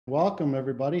Welcome,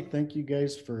 everybody. Thank you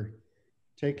guys for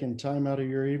taking time out of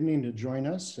your evening to join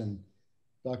us. And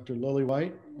Dr.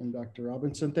 Lillywhite and Dr.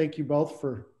 Robinson, thank you both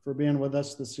for being with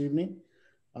us this evening.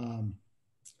 And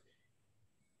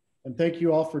thank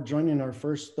you all for joining our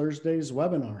first Thursday's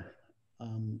webinar.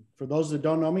 For those that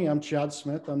don't know me, I'm Chad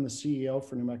Smith. I'm the CEO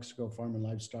for New Mexico Farm and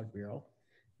Livestock Bureau.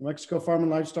 New Mexico Farm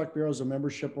and Livestock Bureau is a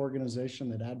membership organization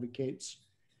that advocates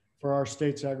for our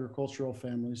state's agricultural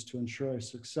families to ensure a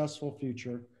successful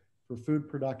future for food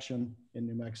production in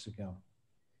New Mexico.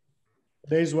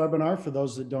 Today's webinar, for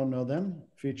those that don't know them,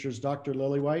 features Dr.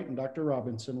 Lillywhite and Dr.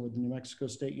 Robinson with New Mexico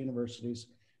State University's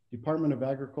Department of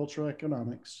Agricultural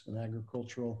Economics and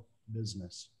Agricultural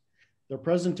Business. Their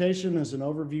presentation is an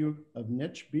overview of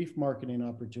niche beef marketing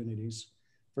opportunities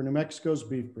for New Mexico's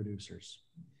beef producers.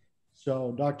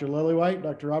 So Dr. Lillywhite,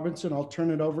 Dr. Robinson, I'll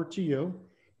turn it over to you.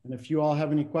 And if you all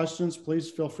have any questions, please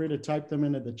feel free to type them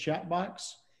into the chat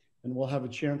box and we'll have a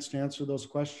chance to answer those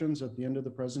questions at the end of the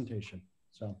presentation.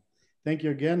 So thank you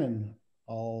again, and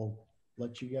I'll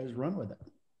let you guys run with it.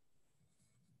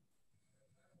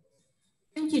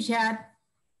 Thank you, Chad.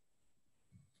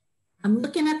 I'm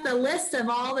looking at the list of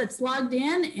all that's logged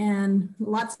in and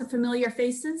lots of familiar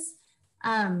faces.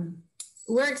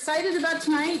 We're excited about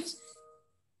tonight.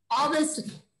 All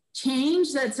this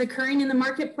change that's occurring in the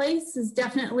marketplace is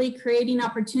definitely creating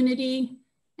opportunity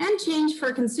and change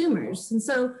for consumers. And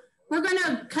so we're going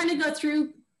to kind of go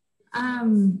through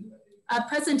a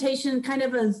presentation, kind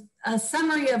of a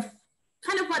summary of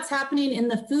kind of what's happening in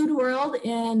the food world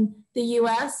in the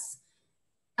US.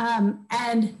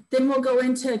 And then we'll go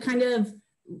into kind of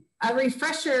a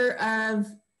refresher of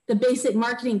the basic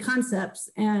marketing concepts,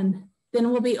 and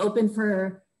then we'll be open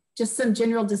for just some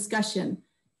general discussion.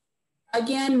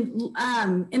 Again,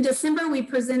 in December, we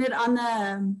presented on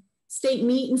the state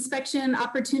meat inspection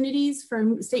opportunities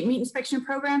for state meat inspection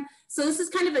program. So this is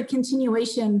kind of a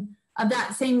continuation of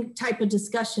that same type of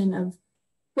discussion of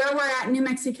where we're at in New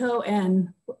Mexico and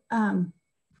the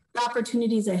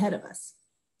opportunities ahead of us.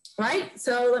 All right,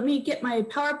 so let me get my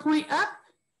PowerPoint up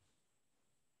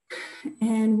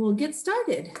and we'll get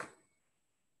started.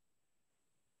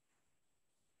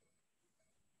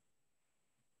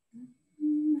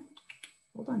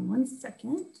 Hold on one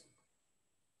second.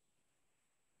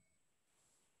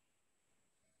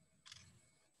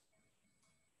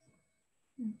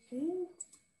 Okay.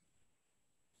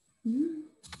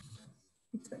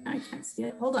 I can't see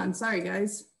it. Hold on, sorry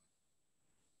guys.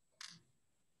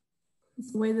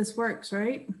 That's the way this works,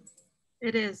 right?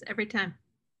 It is every time.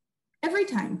 Every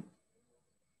time.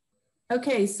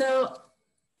 Okay, so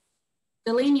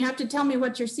Delene, you have to tell me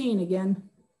what you're seeing again,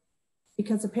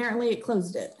 because apparently it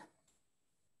closed it.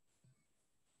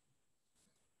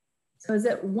 So is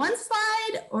it one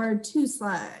slide or two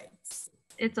slides?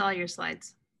 It's all your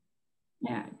slides.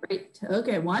 Yeah, great.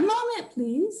 Okay, one moment,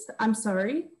 please. I'm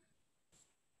sorry.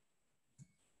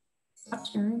 Stop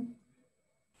sharing.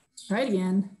 Let's try it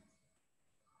again.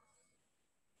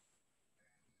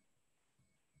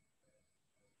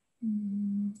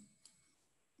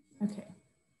 Okay.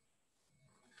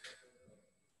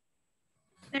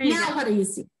 There you now go. What do you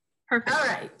see? Perfect. All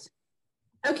right.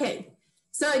 Okay.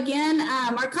 So again,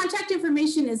 our contact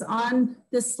information is on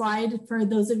this slide for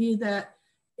those of you that,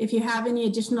 if you have any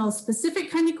additional specific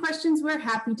kind of questions, we're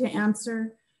happy to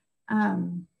answer.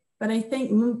 But I think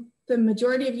the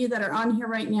majority of you that are on here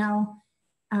right now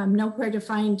know where to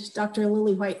find Dr.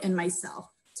 Lillywhite and myself.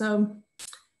 So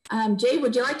Jay,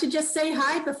 would you like to just say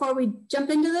hi before we jump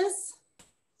into this?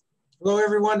 Hello,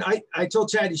 everyone. I told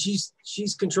Chad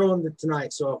she's controlling it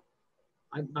tonight, so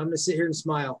I'm gonna sit here and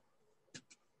smile.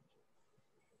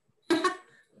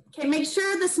 Okay, make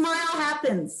sure the smile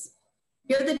happens.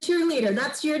 You're the cheerleader.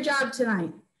 That's your job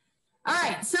tonight. All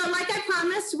right. So, like I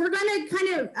promised, we're going to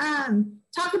kind of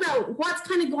talk about what's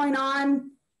kind of going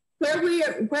on, where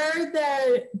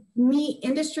the meat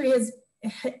industry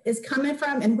is coming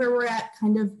from, and where we're at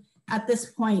kind of at this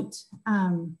point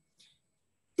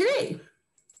today.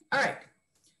 All right.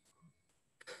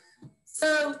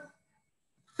 So,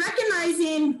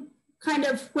 recognizing kind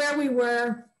of where we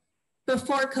were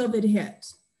before COVID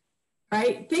hit.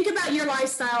 Right? Think about your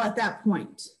lifestyle at that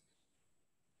point.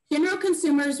 General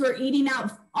consumers were eating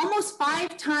out almost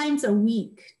 5 times a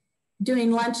week doing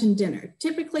lunch and dinner.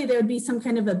 Typically, there would be some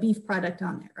kind of a beef product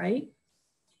on there, right?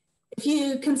 If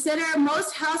you consider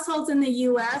most households in the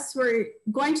US were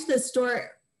going to the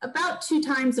store about 2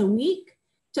 times a week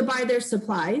to buy their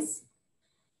supplies.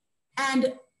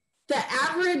 And the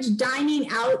average dining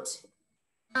out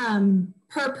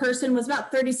per person was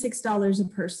about $36 a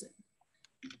person.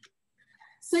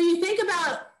 So you think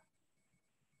about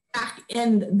back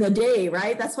in the day,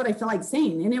 right? That's what I feel like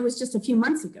saying. And it was just a few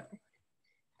months ago.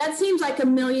 That seems like a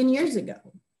million years ago.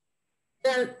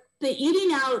 The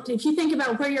eating out, if you think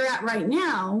about where you're at right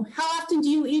now, how often do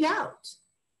you eat out?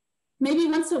 Maybe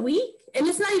once a week? And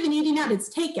it's not even eating out,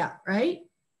 it's takeout, right?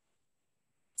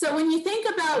 So when you think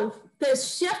about the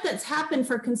shift that's happened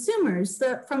for consumers,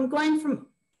 from going from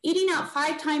eating out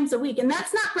 5 times a week, and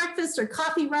that's not breakfast or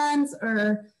coffee runs,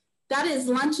 or that is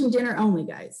lunch and dinner only,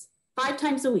 guys, 5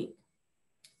 times a week.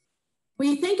 When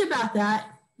you think about that,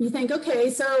 you think,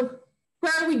 okay, so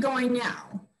where are we going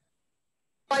now?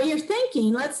 While you're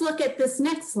thinking, let's look at this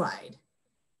next slide.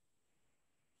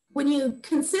 When you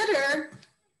consider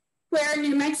where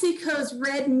New Mexico's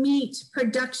red meat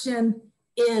production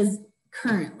is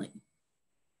currently.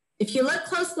 If you look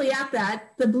closely at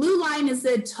that, the blue line is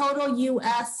the total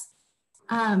US,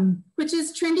 which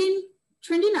is trending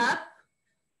up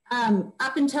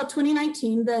until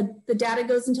 2019. The data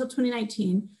goes until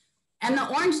 2019. And the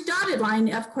orange dotted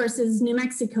line, of course, is New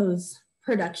Mexico's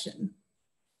production.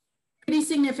 Pretty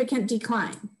significant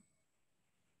decline.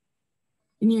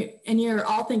 And you're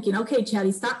all thinking, okay,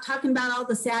 Chatty, stop talking about all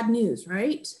the sad news,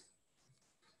 right?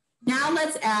 Now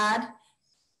let's add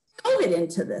COVID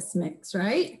into this mix,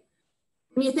 right?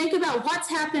 When you think about what's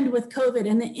happened with COVID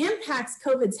and the impacts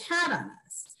COVID's had on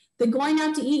us, the going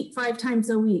out to eat 5 times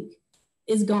a week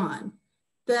is gone.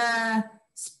 The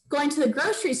going to the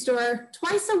grocery store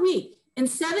twice a week. In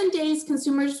 7 days,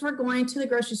 consumers were going to the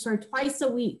grocery store twice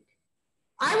a week.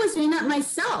 I was doing that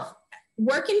myself,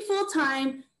 working full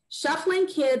time, shuffling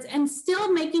kids, and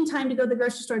still making time to go to the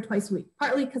grocery store twice a week,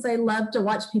 partly because I love to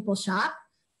watch people shop.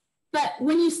 But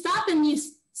when you stop and you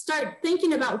start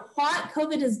thinking about what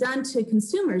COVID has done to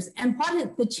consumers and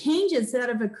what the changes that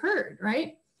have occurred,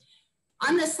 right?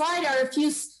 On this slide are a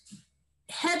few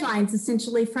headlines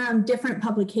essentially from different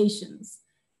publications.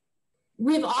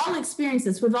 We've all experienced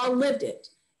this, we've all lived it.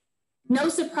 No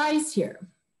surprise here.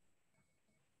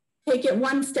 Take it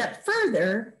one step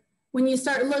further when you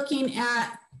start looking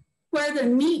at where the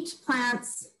meat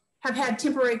plants have had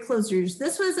temporary closures.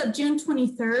 This was of June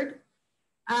 23rd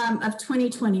of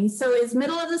 2020. So it's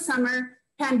middle of the summer,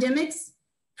 pandemics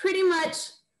pretty much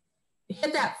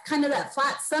hit that kind of that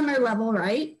flat summer level,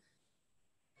 right?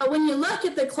 But when you look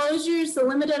at the closures, the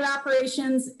limited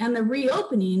operations, and the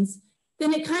reopenings,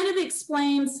 then it kind of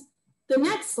explains the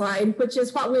next slide, which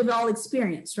is what we've all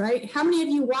experienced, right? How many of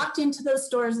you walked into those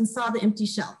stores and saw the empty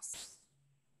shelves?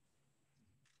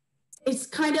 It's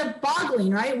kind of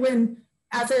boggling, right? When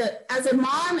as a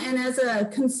mom and as a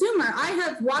consumer, I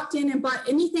have walked in and bought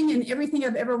anything and everything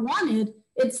I've ever wanted.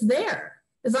 It's there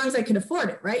as long as I could afford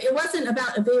it, right? It wasn't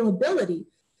about availability,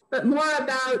 but more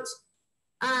about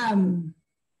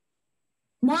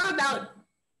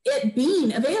it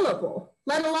being available,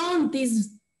 let alone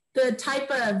the type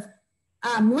of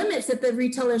limits that the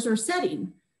retailers were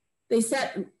setting. They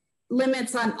set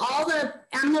limits on all the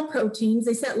animal proteins.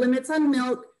 They set limits on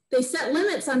milk. They set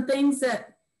limits on things that,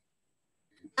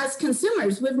 as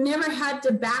consumers, we've never had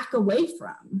to back away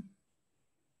from.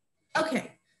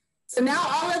 Okay, so now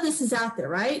all of this is out there,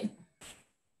 right?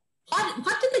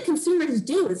 What did the consumers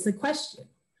do is the question.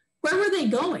 Where were they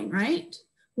going, right?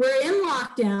 We're in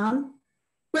lockdown.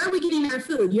 Where are we getting our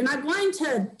food? You're not going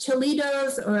to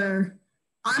Cholitos or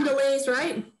Andales,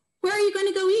 right? Where are you going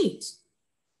to go eat?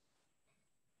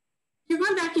 You're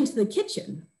going back into the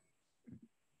kitchen.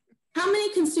 How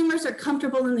many consumers are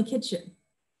comfortable in the kitchen?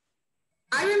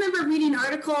 I remember reading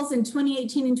articles in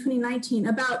 2018 and 2019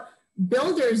 about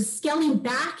builders scaling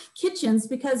back kitchens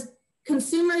because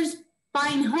consumers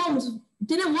buying homes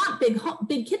didn't want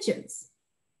big kitchens,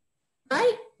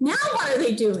 right? Now what are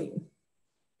they doing?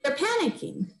 They're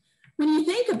panicking. When you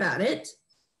think about it,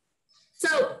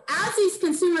 so as these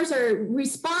consumers are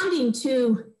responding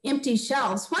to empty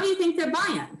shelves, what do you think they're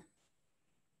buying?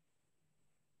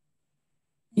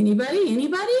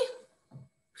 Anybody?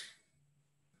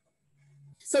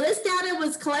 So this data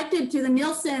was collected through the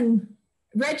Nielsen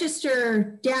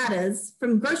register data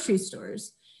from grocery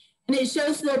stores. And it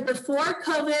shows the before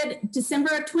COVID,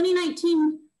 December of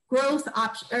 2019 growth,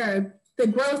 the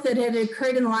growth that had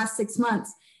occurred in the last 6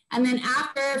 months. And then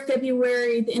after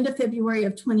February, the end of February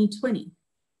of 2020.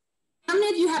 How many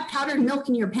of you have powdered milk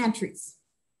in your pantries?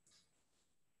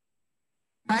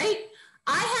 Right?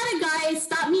 I had a guy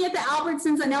stop me at the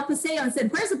Albertsons on El Paseo and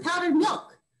said, where's the powdered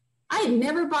milk? I had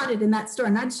never bought it in that store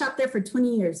and I'd shopped there for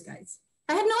 20 years, guys.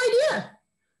 I had no idea.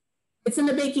 It's in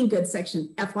the baking goods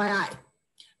section, FYI.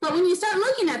 But when you start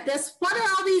looking at this, what are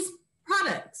all these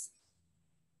products?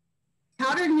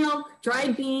 Powdered milk,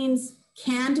 dried beans,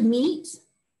 canned meat.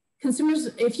 Consumers,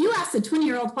 if you ask a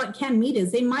 20-year-old what canned meat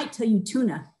is, they might tell you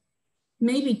tuna.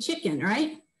 maybe chicken,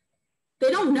 right? They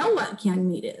don't know what canned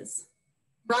meat is.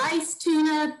 Rice,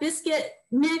 tuna, biscuit,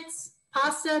 mix,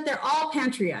 pasta, they're all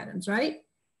pantry items, right?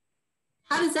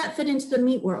 How does that fit into the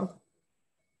meat world?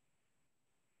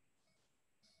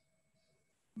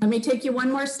 Let me take you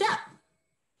one more step.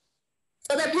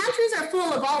 So their pantries are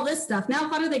full of all this stuff. Now,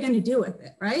 what are they going to do with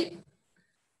it, right?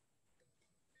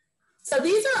 So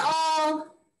these are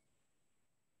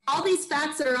all these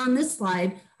facts that are on this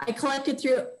slide, I collected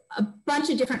through a bunch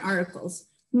of different articles.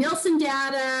 Nielsen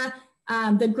data,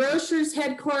 the grocers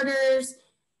headquarters,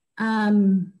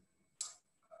 the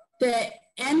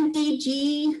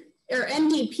NDG or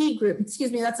NDP group,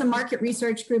 excuse me, that's a market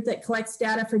research group that collects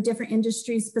data for different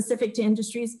industries, specific to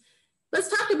industries. Let's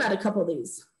talk about a couple of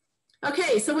these.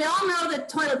 Okay, so we all know that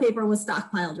toilet paper was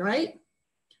stockpiled, right?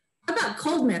 How about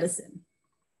cold medicine?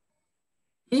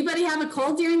 Anybody have a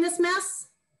cold during this mess?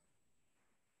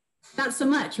 Not so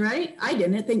much, right? I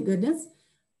didn't, thank goodness.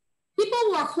 People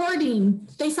were hoarding.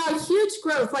 They saw huge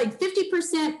growth, like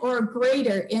 50% or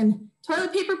greater in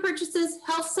toilet paper purchases,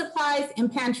 health supplies,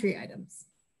 and pantry items.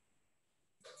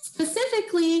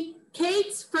 Specifically,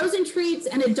 cakes, frozen treats,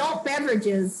 and adult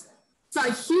beverages saw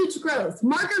huge growth.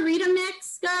 Margarita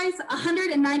mix, guys,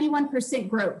 191%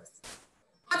 growth.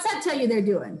 What's that tell you they're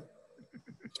doing?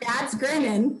 Chad's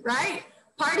grinning, right?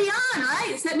 Party on,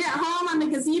 right? Sitting at home on the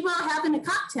gazebo having a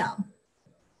cocktail.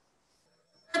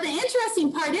 But the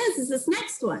interesting part is this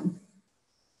next one.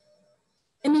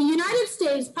 In the United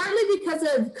States, partly because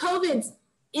of COVID's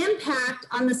impact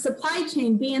on the supply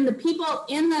chain, being the people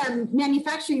in the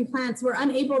manufacturing plants were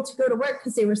unable to go to work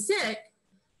because they were sick,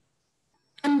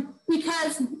 and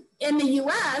because in the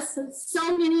US,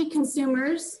 so many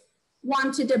consumers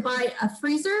wanted to buy a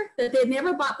freezer that they'd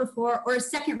never bought before or a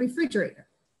second refrigerator,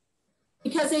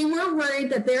 because they were worried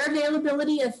that their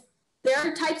availability of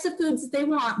their types of foods that they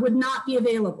want would not be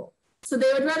available. So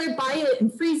they would rather buy it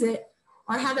and freeze it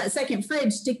or have that second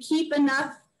fridge to keep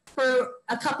enough for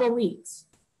a couple of weeks.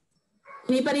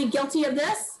 Anybody guilty of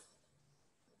this?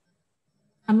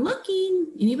 I'm looking.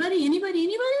 Anybody?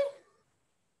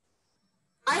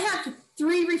 I have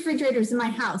 3 refrigerators in my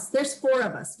house. There's 4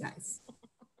 of us, guys.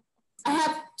 I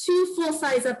have 2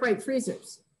 full-size upright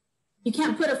freezers. You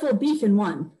can't put a full beef in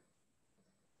one,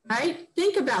 right?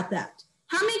 Think about that.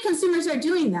 How many consumers are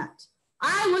doing that?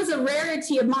 I was a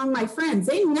rarity among my friends.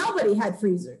 Nobody had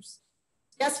freezers.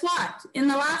 Guess what? In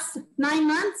the last 9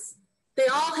 months, they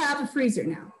all have a freezer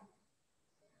now.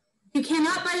 You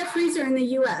cannot buy a freezer in the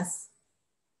US.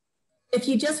 If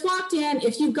you just walked in,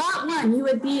 if you got one, you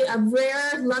would be a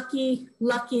rare, lucky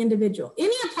individual.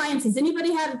 Any appliances,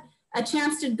 anybody had a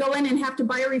chance to go in and have to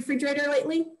buy a refrigerator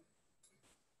lately?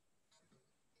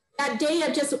 That day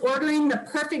of just ordering the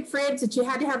perfect fridge that you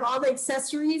had to have all the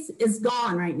accessories is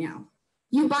gone right now.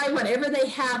 You buy whatever they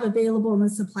have available in the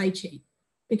supply chain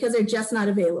because they're just not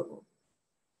available.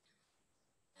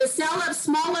 The sale of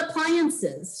small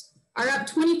appliances are up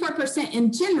 24%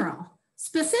 in general.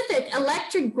 Specific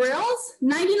electric grills,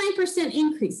 99%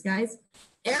 increase, guys.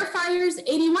 Air fryers,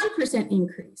 81%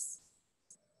 increase.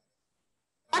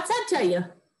 What's that tell you?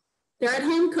 They're at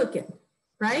home cooking,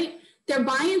 right? They're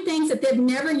buying things that they've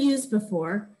never used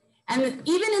before. And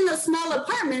even in those small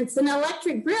apartments, an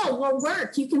electric grill will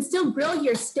work. You can still grill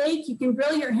your steak, you can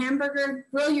grill your hamburger,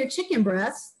 grill your chicken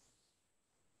breast,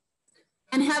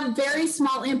 and have very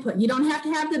small input. You don't have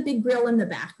to have the big grill in the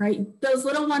back, right? Those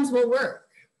little ones will work.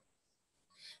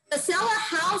 The sale of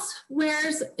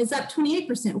housewares is up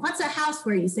 28%. What's a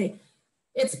houseware? You say,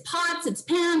 it's pots, it's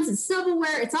pans, it's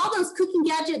silverware, it's all those cooking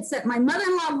gadgets that my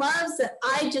mother-in-law loves that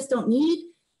I just don't need.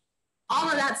 All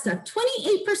of that stuff,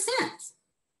 28%.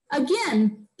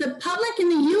 Again, the public in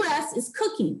the US is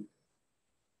cooking.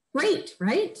 Great,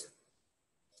 right?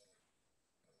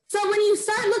 So when you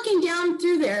start looking down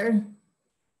through there,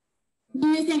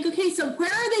 you think, okay, so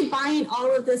where are they buying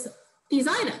all of these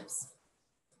items?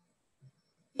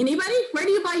 Anybody? Where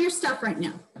do you buy your stuff right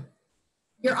now?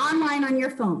 You're online on your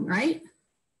phone, right?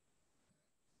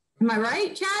 Am I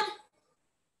right, Chad?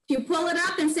 You pull it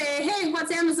up and say, hey,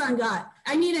 what's Amazon got?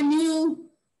 I need a new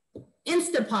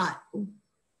Instapot.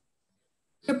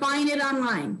 You're buying it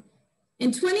online.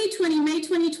 In 2020, May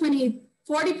 2020,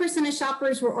 40% of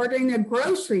shoppers were ordering their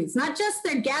groceries, not just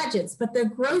their gadgets, but their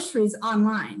groceries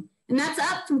online. And that's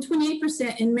up from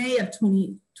 28% in May of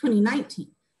 2019.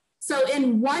 So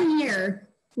in 1 year,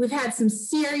 we've had some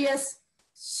serious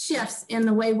shifts in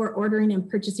the way we're ordering and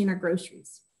purchasing our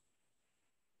groceries.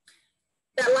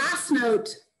 That last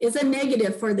note is a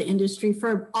negative for the industry,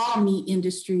 for all meat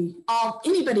industry,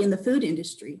 anybody in the food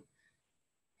industry.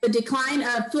 The decline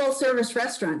of full service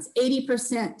restaurants,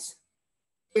 80%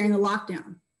 during the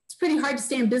lockdown. It's pretty hard to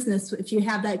stay in business if you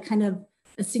have that kind of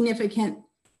a significant,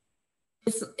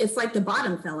 it's like the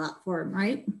bottom fell out for them,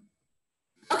 right?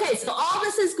 Okay, so all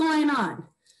this is going on.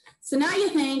 So now you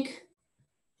think,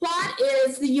 what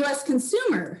is the US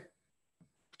consumer?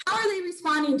 How are they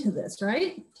responding to this,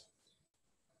 right?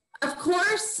 Of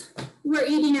course, we're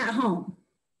eating at home.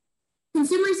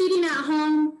 Consumers eating at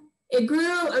home, it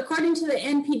grew according to the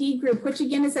NPD group, which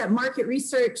again is that market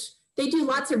research. They do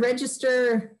lots of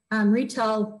register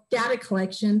retail data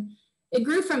collection. It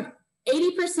grew from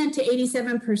 80% to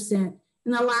 87%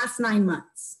 in the last 9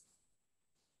 months.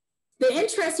 The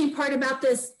interesting part about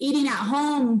this eating at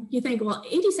home, you think, well,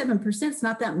 87% is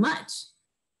not that much.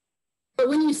 But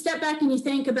when you step back and you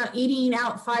think about eating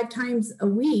out 5 times a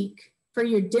week for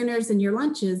your dinners and your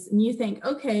lunches, and you think,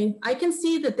 okay, I can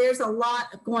see that there's a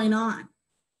lot going on.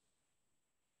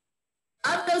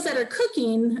 Of those that are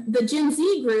cooking, the Gen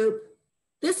Z group,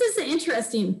 this is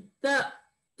interesting. The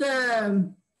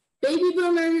baby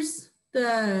boomers,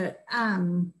 the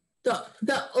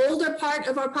older part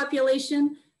of our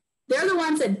population, they're the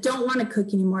ones that don't want to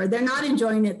cook anymore. They're not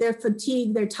enjoying it. They're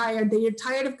fatigued. They're tired. They're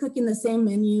tired of cooking the same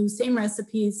menu, same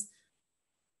recipes.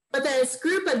 But this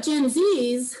group of Gen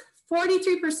Zs,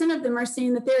 43% of them are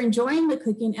saying that they're enjoying the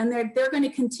cooking and they're going to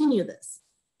continue this.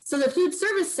 So the food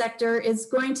service sector is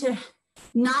going to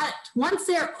not, once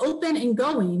they're open and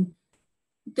going,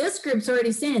 this group's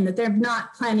already saying that they're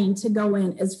not planning to go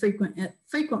in as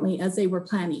frequently as they were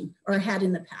planning or had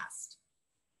in the past.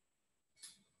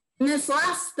 And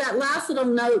that last little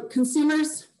note,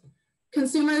 consumers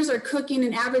are cooking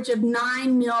an average of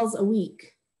 9 meals a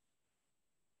week.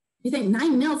 You think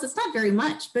 9 meals, it's not very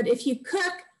much, but if you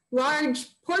cook large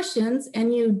portions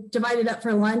and you divide it up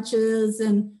for lunches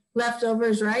and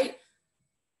leftovers, right?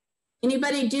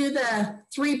 Anybody do the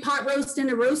 3 pot roast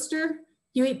in a roaster?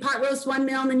 You eat pot roast one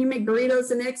meal, and then you make burritos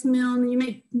the next meal, and then you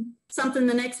make something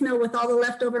the next meal with all the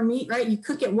leftover meat, right? You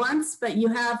cook it once, but you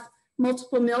have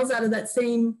multiple meals out of that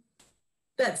same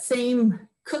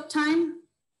cook time.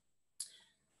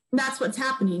 That's what's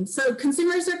happening. So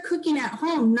consumers are cooking at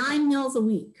home 9 meals a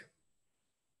week.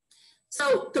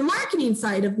 So the marketing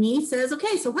side of me says,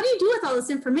 okay, so what do you do with all this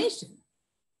information?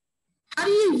 How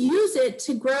do you use it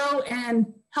to grow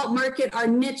and help market our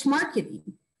niche marketing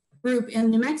group in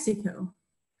New Mexico?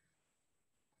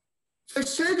 For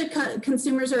sure, the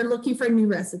consumers are looking for new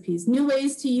recipes, new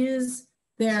ways to use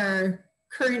their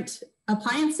current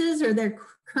appliances or their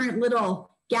current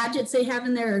little gadgets they have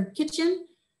in their kitchen.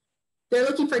 They're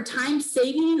looking for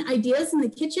time-saving ideas in the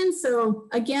kitchen. So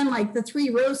again, like the 3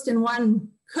 roast and 1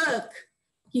 cook,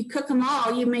 you cook them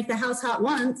all, you make the house hot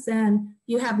once, and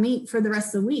you have meat for the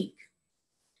rest of the week.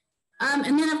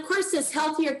 And then of course, this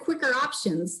healthier, quicker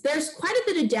options. There's quite a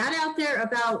bit of data out there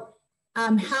about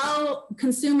how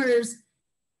consumers,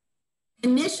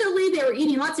 initially they were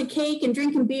eating lots of cake and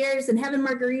drinking beers and having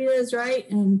margaritas, right?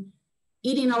 And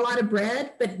eating a lot of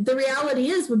bread. But the reality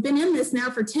is we've been in this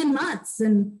now for 10 months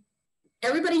and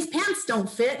everybody's pants don't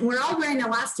fit and we're all wearing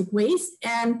elastic waist.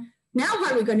 And now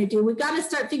what are we going to do? We've got to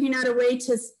start figuring out a way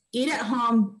to eat at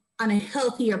home on a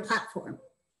healthier platform.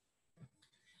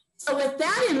 So with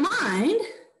that in mind,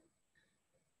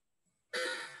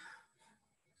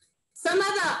 some of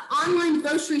the online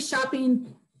grocery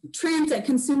shopping trends that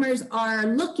consumers are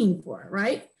looking for,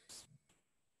 right?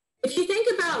 If you think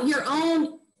about your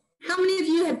own, how many of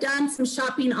you have done some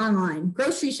shopping online,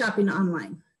 grocery shopping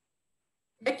online?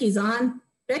 Becky's on.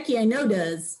 Becky, I know,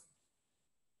 does.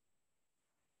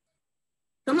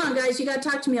 Come on, guys, you got to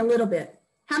talk to me a little bit.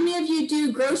 How many of you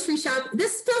do grocery shop?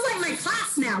 This feels like my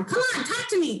class now. Come on, talk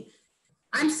to me.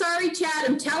 I'm sorry, Chad.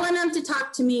 I'm telling them to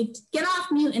talk to me. Get off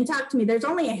mute and talk to me. There's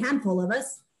only a handful of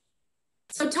us.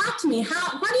 So talk to me.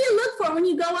 What do you look for when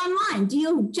you go online? Do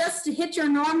you just hit your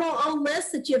normal old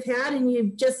list that you've had and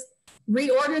you just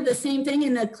reorder the same thing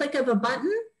in a click of a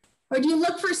button? Or do you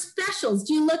look for specials?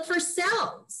 Do you look for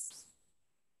sales?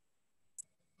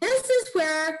 This is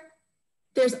where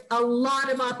there's a lot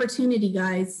of opportunity,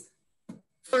 guys,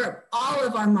 for all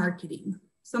of our marketing.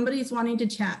 Somebody's wanting to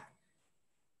chat.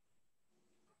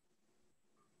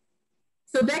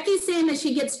 So Becky's saying that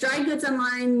she gets dry goods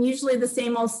online, usually the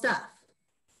same old stuff.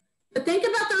 But think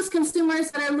about those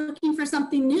consumers that are looking for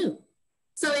something new.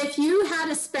 So if you had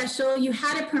a special, you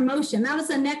had a promotion, that was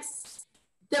the next,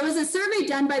 there was a survey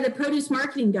done by the Produce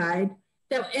Marketing Guide,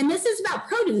 and this is about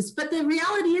produce, but the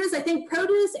reality is I think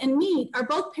produce and meat are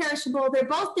both perishable. They're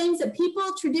both things that people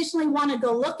traditionally want to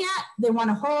go look at. They want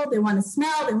to hold, they want to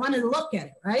smell, they want to look at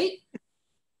it, right?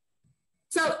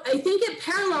 So I think it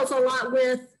parallels a lot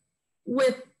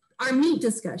with our meat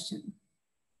discussion.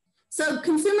 So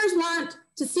consumers want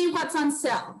to see what's on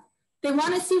sale. They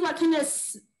want to see what kind of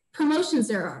promotions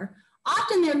there are.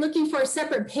 Often they're looking for a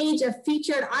separate page of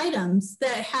featured items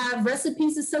that have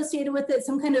recipes associated with it,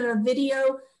 some kind of a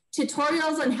video,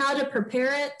 tutorials on how to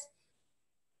prepare it.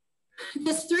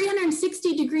 This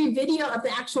 360-degree video of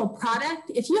the actual product.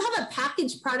 If you have a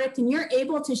packaged product and you're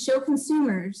able to show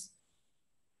consumers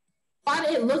what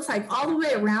it looks like all the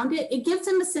way around it, it gives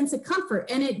them a sense of comfort,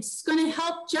 and it's going to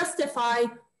help justify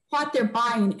what they're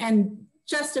buying and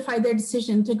justify their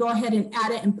decision to go ahead and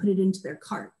add it and put it into their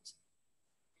cart.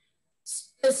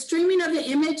 The streaming of the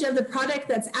image of the product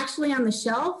that's actually on the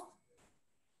shelf,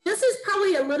 this is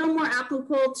probably a little more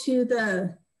applicable to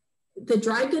the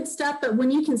dry goods stuff, but when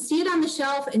you can see it on the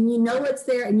shelf and you know it's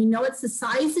there and you know it's the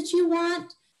size that you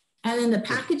want and then the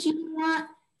packaging you want,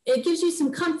 it gives you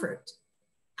some comfort.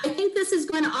 I think this is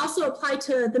going to also apply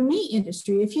to the meat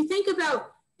industry. If you think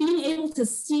about being able to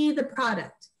see the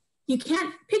product, you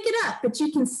can't pick it up, but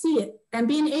you can see it, and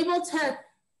being able to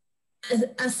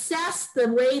assess the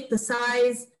weight, the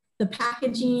size, the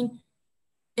packaging,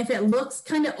 if it looks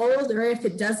kind of old or if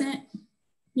it doesn't.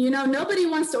 You know, nobody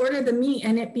wants to order the meat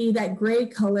and it be that gray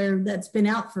color that's been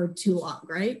out for too long,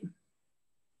 right?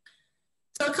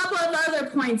 So a couple of other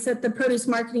points that the Produce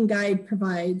Marketing Guide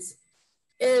provides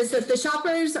is that the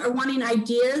shoppers are wanting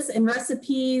ideas and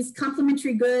recipes,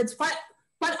 complementary goods,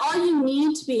 what all you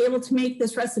need to be able to make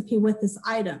this recipe with this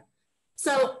item.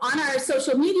 So on our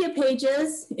social media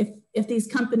pages, if these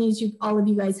companies, all of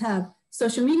you guys have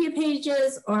social media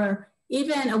pages or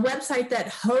even a website that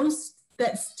hosts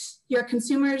that your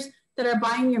consumers that are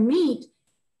buying your meat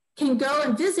can go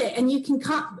and visit, and you can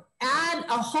add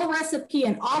a whole recipe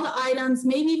and all the items,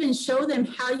 maybe even show them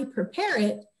how you prepare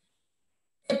it.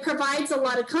 It provides a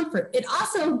lot of comfort. It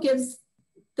also gives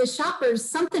the shoppers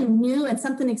something new and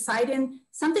something exciting,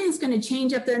 something that's going to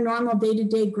change up their normal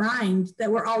day-to-day grind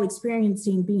that we're all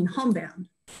experiencing being homebound.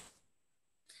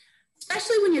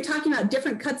 Especially when you're talking about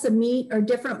different cuts of meat or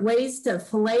different ways to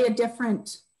fillet a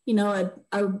different, you know,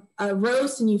 a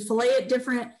roast, and you fillet it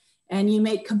different and you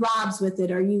make kebabs with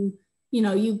it, or you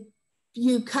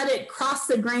cut it across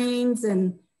the grains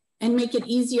and make it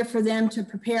easier for them to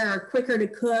prepare or quicker to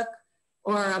cook,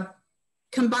 or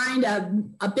combined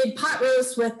a big pot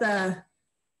roast with a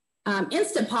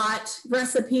Instapot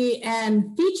recipe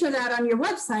and feature that on your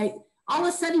website. All of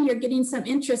a sudden you're getting some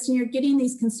interest, and you're getting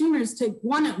these consumers to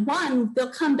one,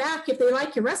 they'll come back. If they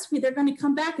like your recipe, they're going to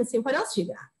come back and say, what else you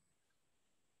got?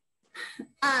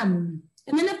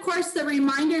 And then of course the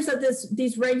reminders of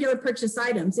these regular purchase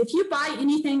items. If you buy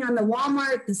anything on the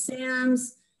Walmart, the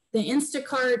Sam's, the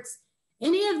Instacarts,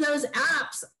 any of those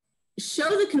apps show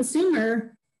the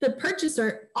consumer, the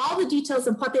purchaser, all the details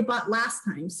of what they bought last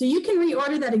time. So you can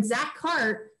reorder that exact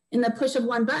cart in the push of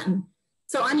one button.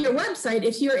 So on your website,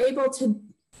 if you're able to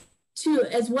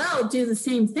as well do the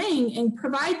same thing and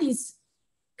provide these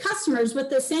customers with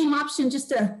the same option, just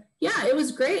to, yeah, it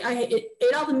was great. I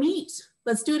ate all the meat.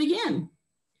 Let's do it again.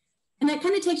 And that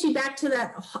kind of takes you back to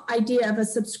that idea of a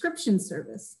subscription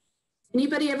service.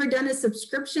 Anybody ever done a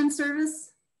subscription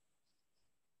service?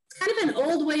 It's kind of an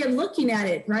old way of looking at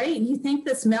it, right? You think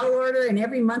this mail order and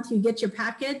every month you get your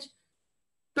package.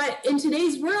 But in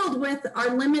today's world, with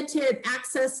our limited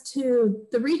access to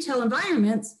the retail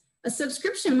environments, a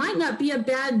subscription might not be a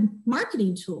bad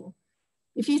marketing tool.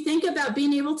 If you think about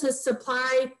being able to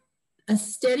supply a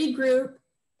steady group,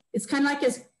 it's kind of like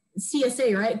a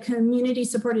CSA, right? Community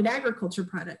supported agriculture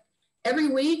product. Every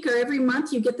week or every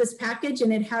month you get this package,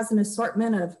 and it has an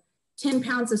assortment of 10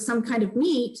 pounds of some kind of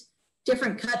meat,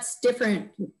 different cuts, different,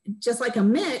 just like a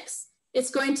mix.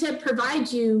 It's going to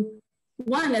provide you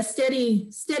a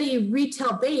steady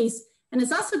retail base. And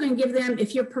it's also going to give them,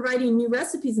 if you're providing new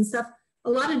recipes and stuff, a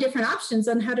lot of different options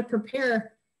on how to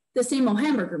prepare the same old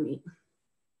hamburger meat.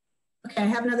 Okay, I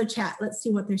have another chat. Let's see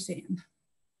what they're saying.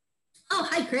 Oh,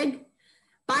 hi, Craig.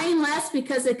 Buying less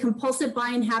because the compulsive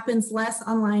buying happens less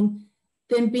online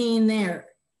than being there.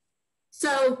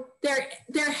 So there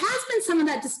has been some of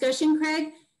that discussion,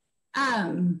 Craig,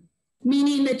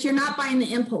 meaning that you're not buying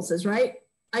the impulses, right?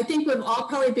 I think we've all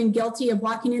probably been guilty of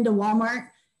walking into Walmart,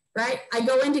 right? I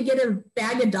go in to get a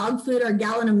bag of dog food or a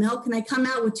gallon of milk, and I come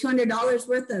out with $200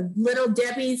 worth of Little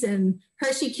Debbie's and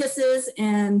Hershey Kisses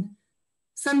and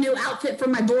some new outfit for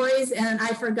my boys, and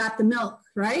I forgot the milk,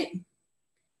 right?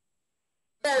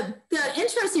 The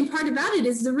interesting part about it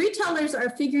is the retailers are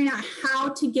figuring out how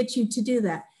to get you to do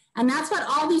that. And that's what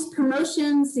all these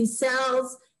promotions, these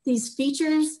sales, these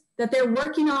features that they're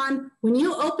working on, when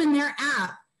you open their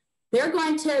app, they're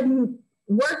going to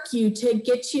work you to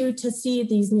get you to see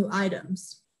these new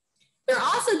items. They're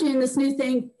also doing this new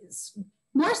thing,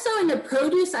 more so in the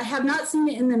produce. I have not seen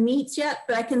it in the meats yet,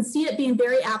 but I can see it being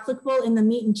very applicable in the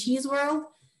meat and cheese world.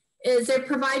 is they're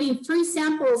providing free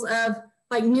samples of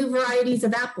like new varieties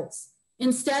of apples.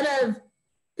 Instead of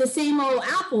the same old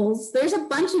apples, there's a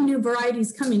bunch of new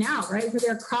varieties coming out, right? Where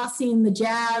they're crossing the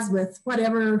Jazz with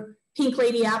whatever Pink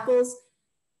Lady apples.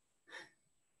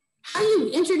 How do you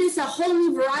introduce a whole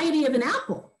new variety of an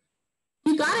apple?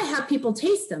 You got to have people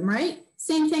taste them, right?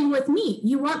 Same thing with meat.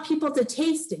 You want people to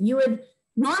taste it. You would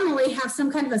normally have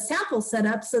some kind of a sample set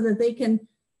up so that they can,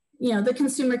 you know, the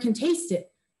consumer can taste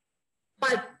it.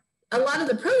 But a lot of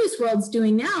the produce world's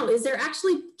doing now is they're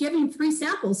actually giving free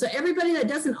samples. So everybody that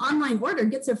does an online order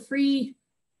gets a free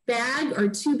bag or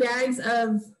 2 bags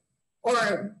of,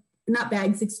 or not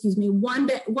bags, excuse me, one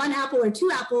apple or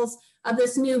 2 apples of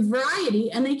this new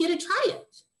variety, and they get to try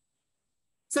it.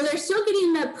 So they're still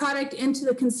getting the product into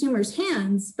the consumer's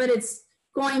hands, but it's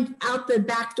going out the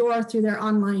back door through their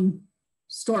online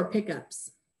store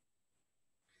pickups.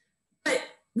 But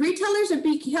retailers are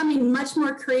becoming much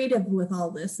more creative with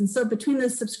all this. And so between the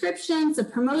subscriptions, the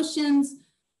promotions,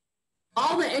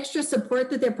 all the extra support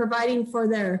that they're providing for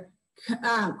their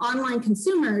online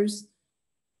consumers,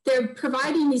 they're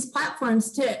providing these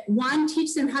platforms to, one,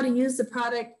 teach them how to use the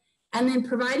product, and then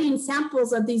providing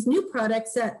samples of these new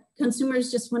products that consumers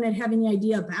just wouldn't have any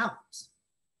idea about.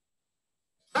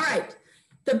 All right,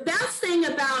 the best thing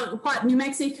about what New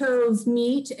Mexico's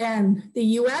meat and the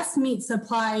US meat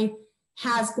supply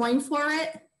has going for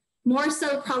it, more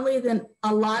so probably than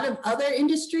a lot of other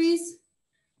industries,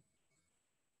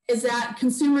 is that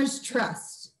consumers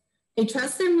trust. They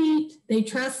trust their meat, they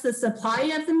trust the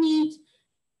supply of the meat,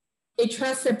 they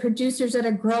trust the producers that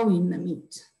are growing the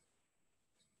meat.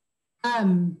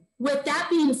 With that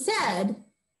being said,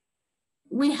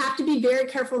 we have to be very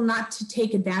careful not to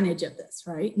take advantage of this,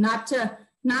 right? Not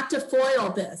to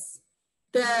foil this.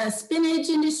 The spinach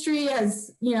industry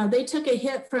has, you know, they took a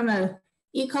hit from a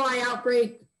E. coli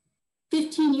outbreak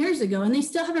 15 years ago, and they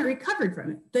still haven't recovered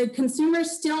from it. The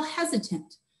consumer's still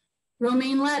hesitant.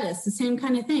 Romaine lettuce, the same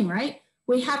kind of thing, right?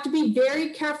 We have to be very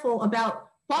careful about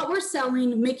what we're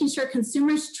selling, making sure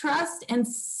consumers trust and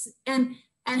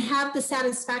have the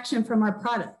satisfaction from our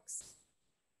products.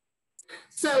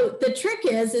 So the trick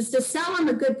is to sell them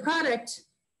a good product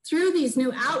through these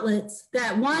new outlets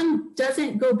that, one,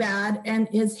 doesn't go bad and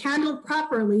is handled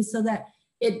properly so that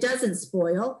it doesn't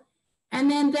spoil, and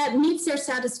then that meets their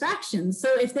satisfaction. So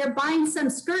if they're buying some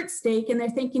skirt steak and they're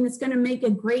thinking it's going to make a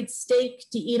great steak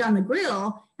to eat on the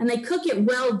grill, and they cook it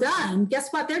well done,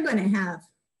 guess what they're going to have?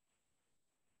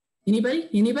 Anybody?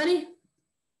 Anybody?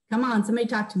 Come on, somebody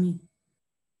talk to me.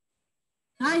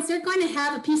 Guys, they're going to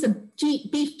have a piece of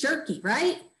beef jerky,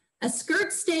 right? A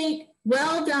skirt steak,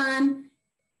 well done.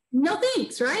 No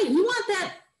thanks, right? You want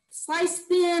that sliced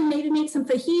thin, maybe make some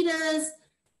fajitas.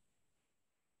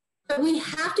 But we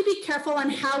have to be careful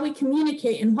on how we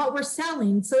communicate and what we're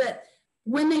selling so that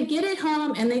when they get it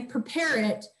home and they prepare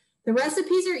it, the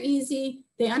recipes are easy,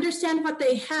 they understand what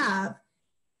they have,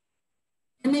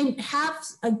 and they have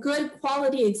a good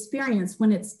quality experience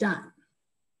when it's done,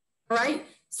 all right?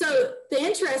 So the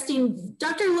interesting,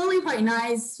 Dr. Lillywhite and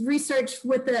I's research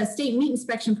with the state meat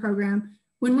inspection program,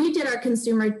 when we did our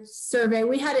consumer survey,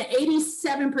 we had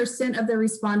 87% of the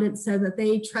respondents said that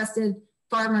they trusted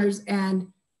farmers and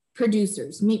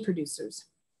producers, meat producers.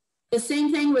 The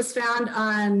same thing was found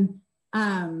on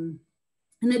an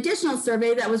additional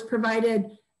survey that was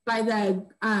provided by the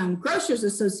Grocers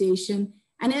Association,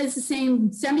 and it is the same,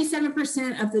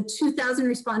 77% of the 2,000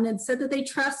 respondents said that they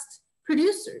trust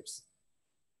producers.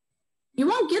 You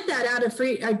won't get that out of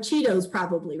free Cheetos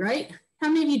probably, right? How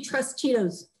many of you trust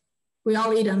Cheetos? We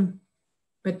all eat them,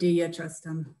 but do you trust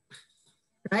them?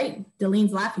 Right?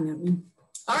 Delene's laughing at me.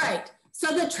 All right,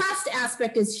 so the trust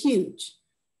aspect is huge.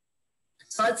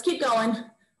 So let's keep going.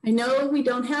 I know we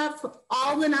don't have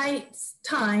all the night's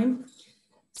time.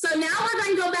 So now we're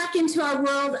going to go back into our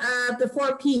world of the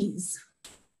 4 Ps.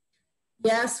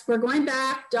 Yes, we're going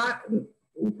back,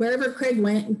 wherever Craig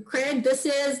went. Craig, this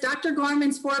is Dr.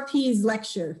 Gorman's 4 Ps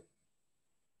lecture.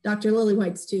 Dr.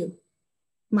 Lillywhite's too.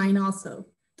 Mine also.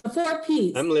 The 4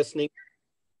 Ps. I'm listening.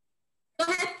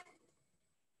 Go ahead.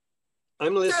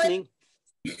 I'm listening.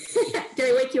 Did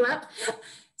I wake you up?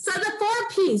 So the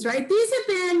 4 Ps, right? These have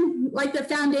been like the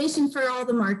foundation for all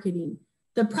the marketing.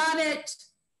 The product,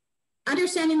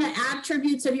 understanding the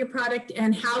attributes of your product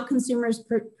and how consumers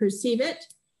perceive it.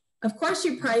 Of course,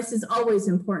 your price is always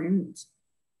important.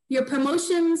 Your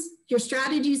promotions, your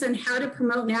strategies on how to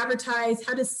promote and advertise,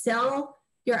 how to sell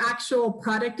your actual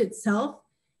product itself.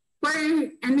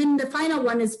 And then the final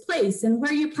one is place and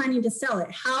where you're planning to sell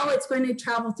it, how it's going to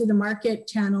travel through the market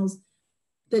channels,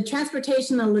 the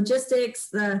transportation, the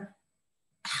logistics,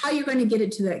 how you're going to get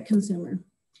it to the consumer.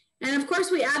 And of course,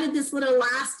 we added this little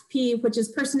last P, which is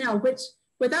personnel, which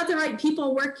without the right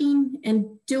people working and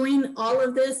doing all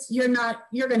of this, you're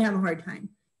going to have a hard time.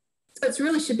 So it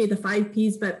really should be the 5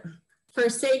 Ps, but for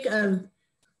sake of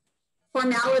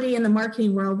formality in the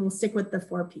marketing world, we'll stick with the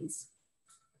 4 Ps.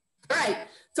 All right,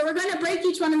 so we're going to break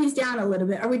each one of these down a little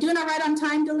bit. Are we doing all right on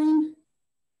time, Delene?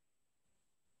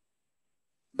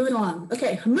 Moving along.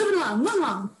 Okay, moving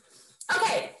along.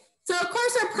 Okay, so of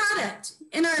course our product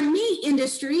in our meat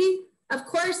industry, of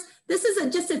course, this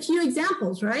is just a few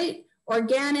examples, right?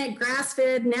 Organic,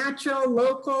 grass-fed, natural,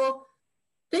 local.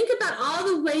 Think about all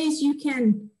the ways you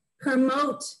can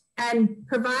promote and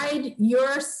provide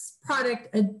your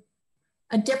product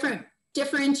a different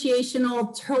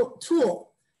differentiational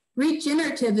tool.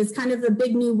 Regenerative is kind of the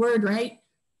big new word, right?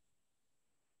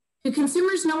 Do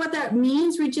consumers know what that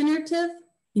means, regenerative?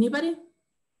 Anybody?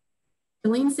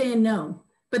 Delene's saying no,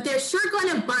 but they're sure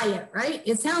going to buy it, right?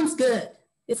 It sounds good.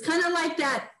 It's kind of like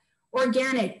that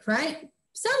organic, right?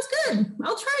 Sounds good.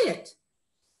 I'll try it.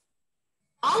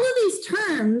 All of these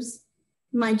terms,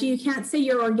 mind you, you can't say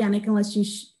you're organic unless you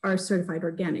are certified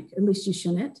organic. At least you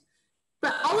shouldn't.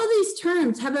 But all of these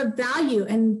terms have a value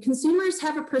and consumers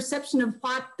have a perception of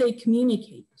what they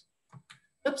communicate.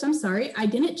 Oops, I'm sorry. I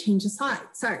didn't change the slide.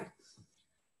 Sorry.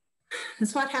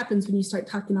 That's what happens when you start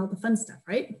talking all the fun stuff,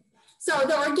 right? So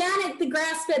the organic, the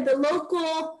grass-fed, the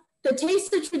local, the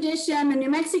taste of tradition, the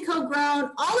New Mexico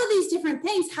grown, all of these different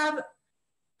things have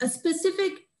a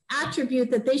specific attribute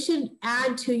that they should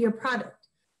add to your product.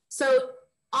 So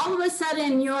all of a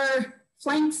sudden your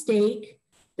flank steak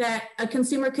that a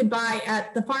consumer could buy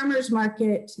at the farmer's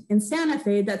market in Santa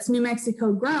Fe that's New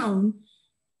Mexico grown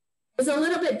is a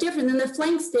little bit different than the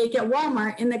flank steak at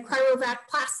Walmart in the cryovac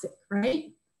plastic,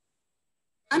 right?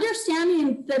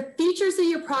 Understanding the features of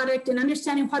your product and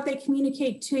understanding what they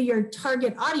communicate to your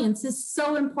target audience is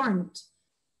so important.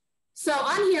 So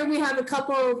on here, we have a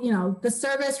couple, the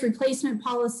service replacement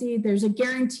policy, there's a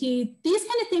guarantee. These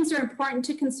kind of things are important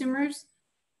to consumers,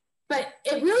 but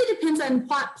it really depends on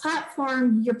what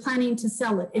platform you're planning to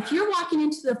sell it. If you're walking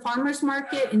into the farmer's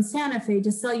market in Santa Fe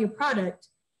to sell your product,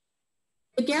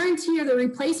 the guarantee or the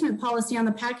replacement policy on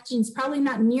the packaging is probably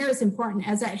not near as important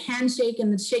as that handshake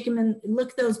and the shake them and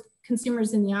look those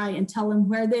consumers in the eye and tell them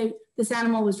where this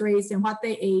animal was raised and what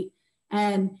they ate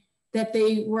and that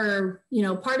they were,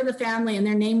 part of the family and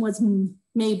their name was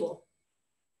Mabel,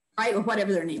 right? Or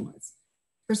whatever their name was.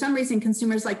 For some reason,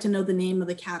 consumers like to know the name of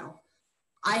the cattle.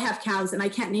 I have cows and I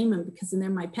can't name them because they're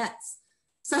my pets.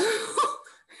 So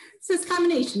it's this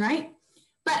combination, right?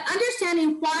 But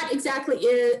understanding what exactly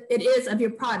it is of your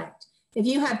product. If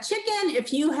you have chicken,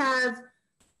 if you have,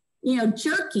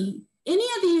 jerky, any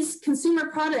of these consumer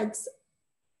products,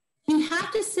 you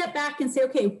have to sit back and say,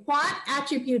 okay, what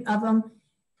attribute of them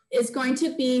is going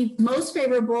to be most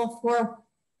favorable for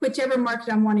whichever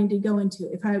market I'm wanting to go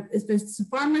into. If it's a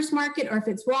farmer's market or if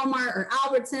it's Walmart or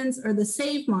Albertsons or the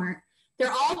Save Mart,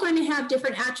 they're all going to have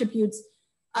different attributes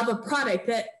of a product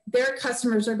that their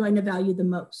customers are going to value the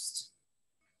most.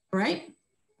 All right,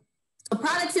 so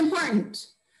product's important.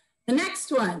 The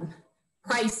next one,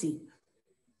 pricing.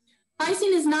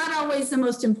 Pricing is not always the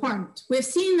most important. We've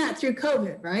seen that through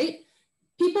COVID, right?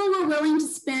 People were willing to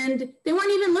spend, they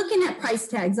weren't even looking at price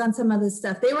tags on some of this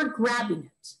stuff. They were grabbing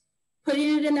it,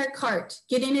 putting it in their cart,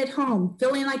 getting it home,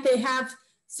 feeling like they have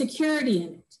security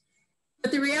in it.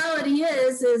 But the reality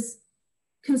is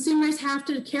consumers have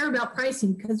to care about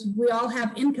pricing because we all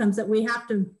have incomes that we have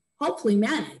to hopefully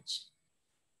manage.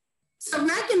 So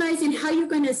recognizing how you're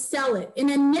going to sell it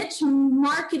in a niche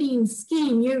marketing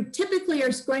scheme, you typically are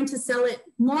going to sell it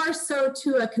more so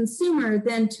to a consumer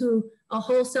than to a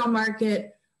wholesale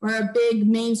market or a big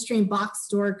mainstream box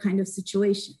store kind of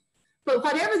situation. But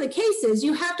whatever the case is,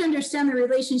 you have to understand the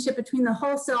relationship between the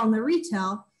wholesale and the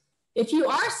retail. If you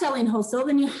are selling wholesale,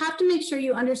 then you have to make sure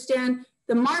you understand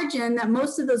the margin that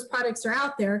most of those products are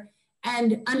out there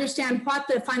and understand what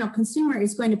the final consumer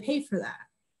is going to pay for that.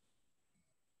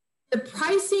 The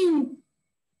pricing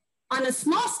on a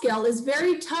small scale is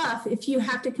very tough if you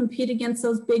have to compete against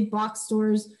those big box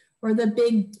stores or the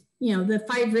big, the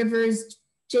Five Rivers,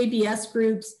 JBS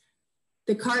groups,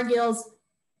 the Cargills.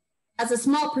 As a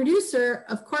small producer,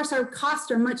 of course, our costs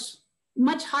are much,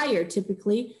 much higher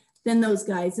typically than those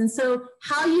guys. And so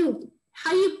how you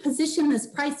position this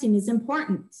pricing is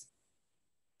important.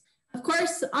 Of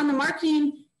course, on the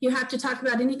marketing, you have to talk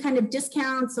about any kind of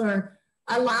discounts or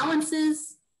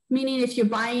allowances. Meaning if you're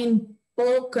buying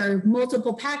bulk or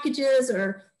multiple packages,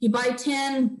 or you buy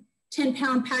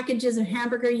 10-pound packages of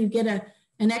hamburger, you get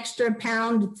an extra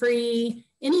pound free,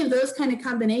 any of those kind of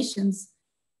combinations.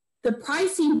 The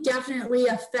pricing definitely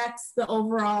affects the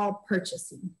overall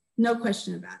purchasing. no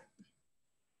question about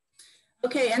it.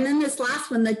 Okay, and then this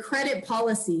last one, the credit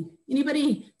policy.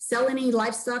 Anybody sell any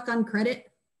livestock on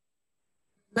credit?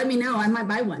 Let me know, I might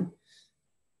buy one.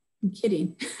 I'm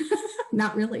kidding,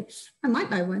 not really, I might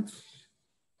buy one.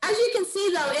 As you can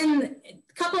see though, in a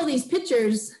couple of these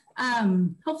pictures,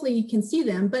 hopefully you can see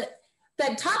them, but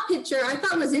that top picture I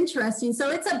thought was interesting. So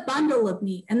it's a bundle of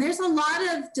meat, and there's a lot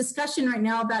of discussion right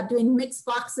now about doing mixed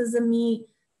boxes of meat,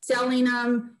 selling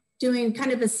them, doing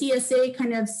kind of a CSA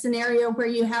kind of scenario where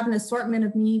you have an assortment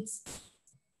of meats.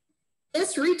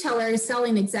 This retailer is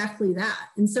selling exactly that.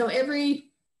 And so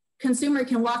every consumer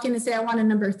can walk in and say, I want a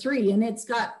number 3, and it's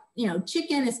got, you know,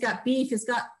 chicken, it's got beef, it's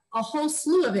got a whole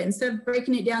slew of it. Instead of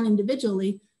breaking it down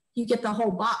individually, you get the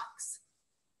whole box.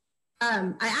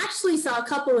 I actually saw a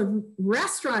couple of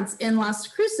restaurants in Las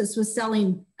Cruces was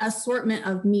selling assortment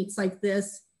of meats like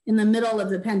this in the middle of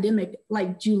the pandemic,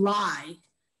 like July.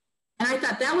 And I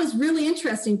thought that was really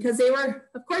interesting because they were,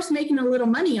 of course, making a little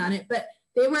money on it, but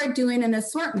they were doing an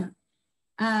assortment.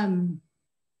 Something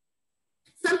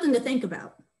to think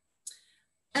about.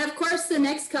 And of course, the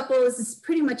next couple is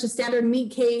pretty much a standard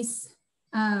meat case.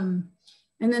 And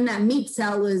then that meat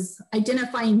cell is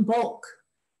identifying bulk.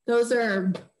 Those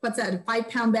are, what's that, a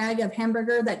 5-pound bag of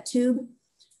hamburger, that tube.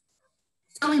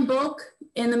 Selling bulk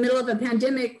in the middle of a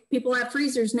pandemic, people have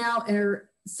freezers now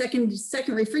or second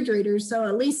refrigerators, so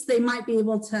at least they might be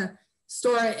able to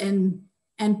store it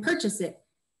and purchase it.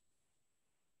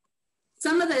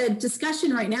 Some of the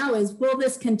discussion right now is, will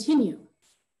this continue?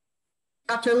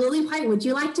 Dr. Lillywhite, would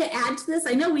you like to add to this?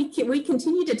 I know we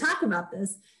continue to talk about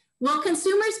this. Will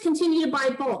consumers continue to buy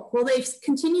bulk? Will they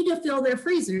continue to fill their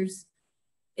freezers?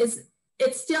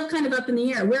 It's still kind of up in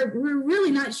the air. We're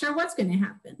really not sure what's going to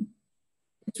happen.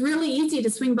 It's really easy to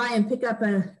swing by and pick up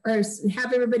or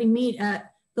have everybody meet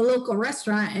at the local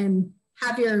restaurant and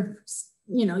have your,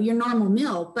 you know, your normal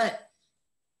meal. But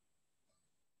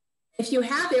if you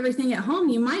have everything at home,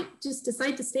 you might just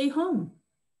decide to stay home.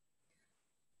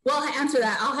 We'll answer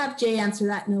that. I'll have Jay answer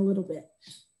that in a little bit.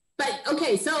 But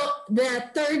okay, so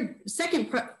the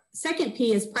second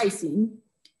P is pricing.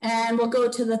 And we'll go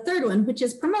to the third one, which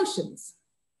is promotions.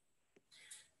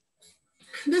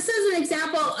 This is an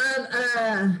example of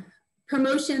a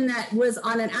promotion that was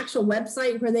on an actual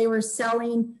website where they were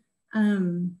selling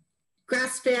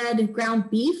grass-fed ground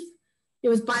beef. It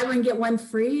was buy one, get one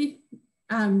free.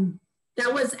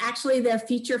 That was actually their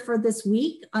feature for this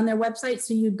week on their website.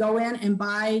 So you go in and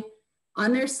buy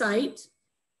on their site,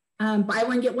 buy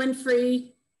one, get one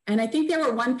free. And I think there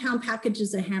were 1-pound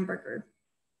packages of hamburger.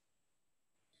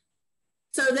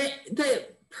 So the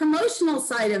promotional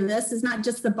side of this is not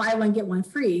just the buy one, get one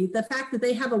free. The fact that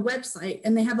they have a website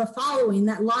and they have a following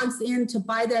that logs in to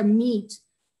buy their meat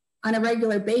on a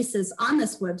regular basis on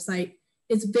this website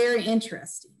is very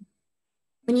interesting.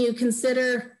 When you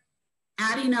consider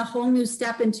adding a whole new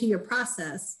step into your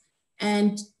process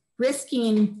and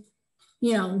risking,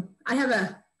 you know, I have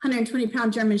a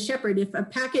 120-pound German Shepherd. If a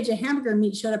package of hamburger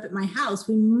meat showed up at my house,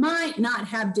 we might not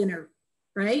have dinner,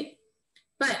 right?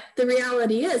 But the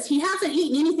reality is he hasn't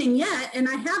eaten anything yet, and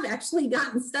I have actually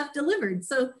gotten stuff delivered.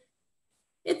 So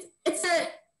it's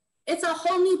a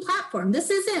whole new platform. This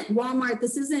isn't Walmart.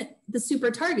 This isn't the super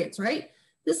Targets, right?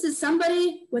 This is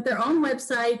somebody with their own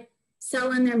website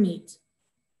selling their meat.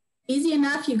 Easy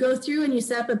enough. You go through and you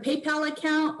set up a PayPal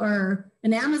account or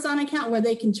an Amazon account where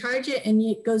they can charge it and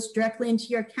it goes directly into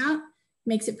your account.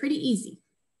 Makes it pretty easy.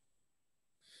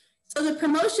 So the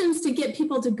promotions to get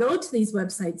people to go to these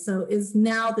websites, so is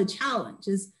now the challenge.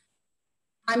 Is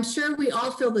I'm sure we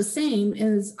all feel the same,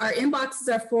 is our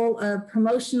inboxes are full of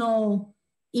promotional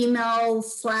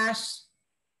emails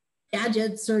 /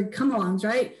 gadgets or come-alongs,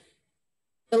 right?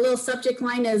 The little subject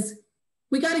line is,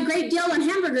 we got a great deal on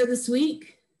hamburger this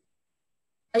week.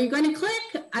 Are you going to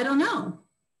click? I don't know.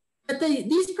 But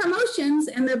these promotions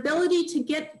and the ability to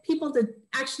get people to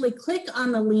actually click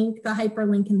on the link, the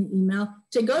hyperlink in the email,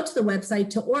 to go to the website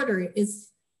to order it is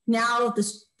now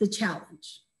the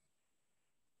challenge.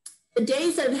 The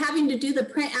days of having to do the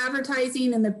print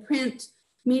advertising and the print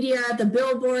media, the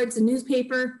billboards, the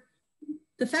newspaper,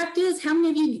 the fact is, how many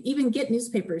of you even get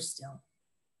newspapers still?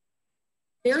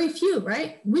 Very few,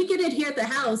 right? We get it here at the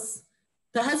house.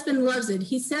 The husband loves it.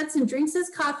 He sits and drinks his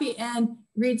coffee and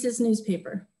reads his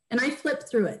newspaper. And I flip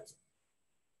through it.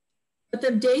 But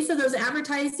the days of those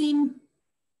advertising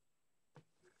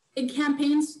big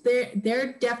campaigns,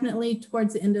 they're definitely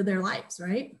towards the end of their lives,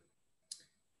 right?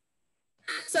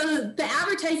 So the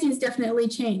advertising's definitely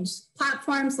changed.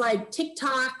 Platforms like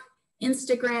TikTok,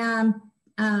 Instagram,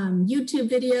 YouTube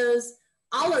videos,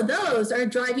 all of those are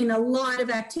driving a lot of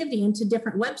activity into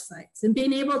different websites, and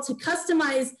being able to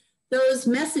customize those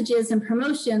messages and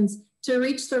promotions to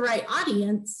reach the right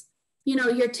audience, you know,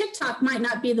 your TikTok might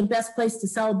not be the best place to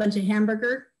sell a bunch of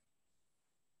hamburger.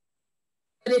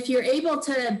 But if you're able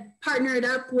to partner it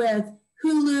up with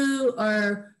Hulu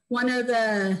or one of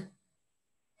the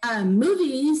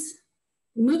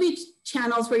movie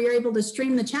channels where you're able to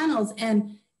stream the channels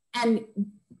and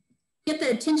get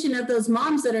the attention of those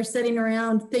moms that are sitting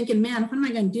around thinking, man, what am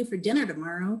I going to do for dinner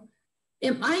tomorrow?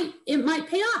 It might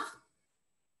pay off.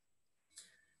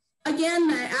 Again,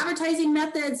 the advertising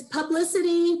methods,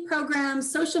 publicity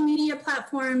programs, social media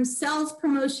platforms, sales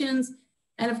promotions,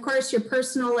 and of course your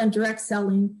personal and direct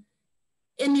selling.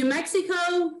 In New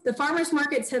Mexico, the farmers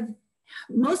markets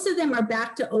most of them are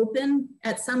back to open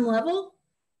at some level.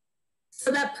 So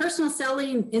that personal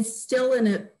selling is still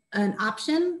an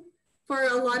option for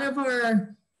a lot of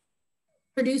our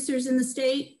producers in the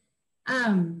state.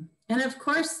 And of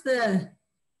course,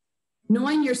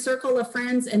 knowing your circle of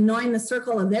friends and knowing the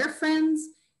circle of their friends,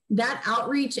 that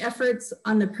outreach efforts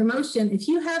on the promotion, if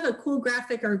you have a cool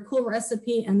graphic or a cool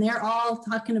recipe and they're all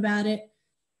talking about it,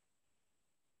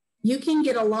 you can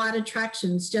get a lot of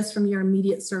tractions just from your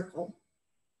immediate circle,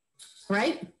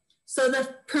 right? So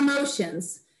the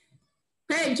promotions.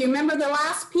 Craig, do you remember the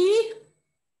last P?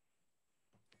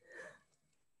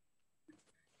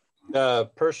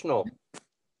 Personal.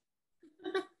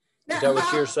 Is that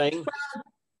what you're saying?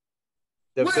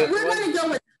 We're going to go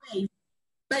with place,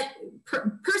 but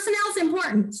personnel is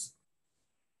important.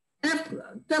 And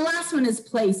the last one is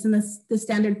place in the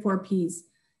standard 4 Ps.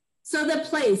 So the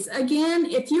place, again,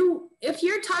 if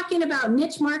you're talking about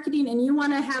niche marketing and you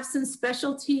want to have some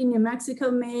specialty New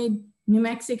Mexico made, New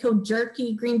Mexico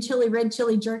jerky, green chili, red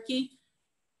chili jerky,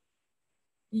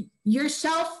 your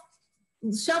shelf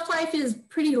life is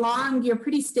pretty long. You're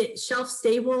pretty shelf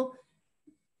stable.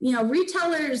 You know,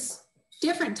 retailers,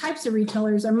 different types of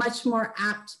retailers are much more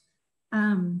apt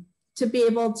to be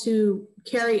able to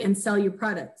carry and sell your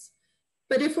products.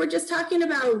 But if we're just talking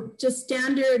about just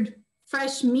standard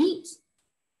fresh meat,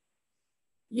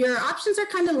 your options are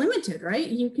kind of limited, right?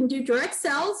 You can do direct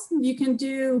sales, you can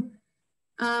do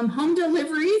home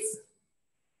deliveries.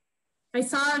 I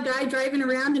saw a guy driving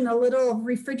around in a little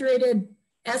refrigerated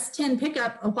S10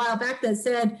 pickup a while back that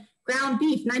said ground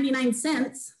beef, 99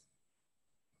 cents.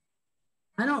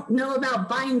 I don't know about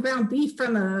buying ground beef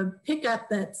from a pickup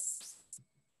that's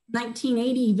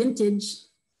 1980 vintage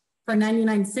for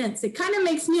 99 cents. It kind of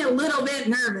makes me a little bit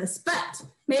nervous, but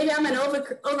maybe I'm an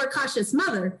overcautious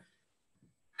mother.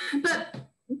 But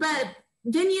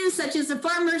venues such as the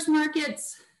farmers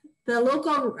markets, the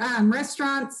local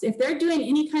restaurants, if they're doing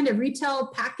any kind of retail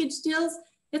package deals,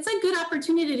 it's a good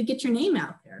opportunity to get your name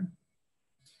out there.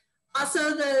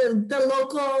 Also, the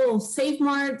local Save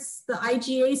Marts, the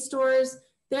IGA stores,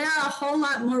 they're a whole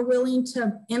lot more willing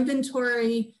to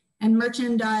inventory and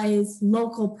merchandise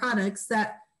local products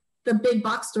that the big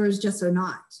box stores just are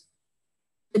not.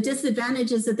 The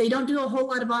disadvantage is that they don't do a whole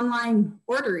lot of online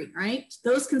ordering, right?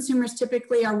 Those consumers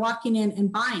typically are walking in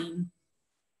and buying,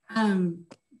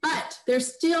 but they're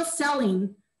still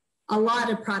selling a lot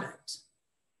of product.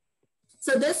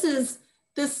 So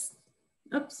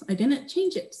oops, I didn't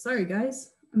change it. Sorry,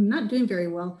 guys. I'm not doing very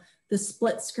well. The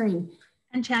split screen.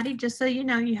 And Chatty, just so you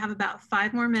know, you have about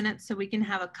 5 more minutes so we can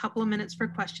have a couple of minutes for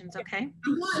questions, okay?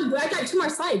 I got 2 more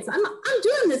slides. I'm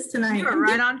doing this tonight. You're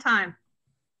right on time.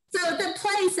 So the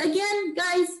place, again,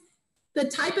 guys, the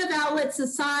type of outlets, the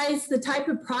size, the type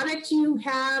of product you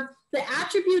have, the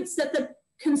attributes that the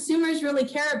consumers really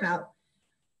care about.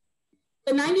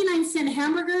 The 99-cent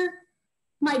hamburger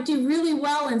might do really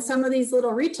well in some of these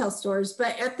little retail stores,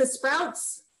 but at the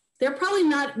Sprouts, they're probably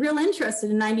not real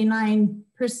interested in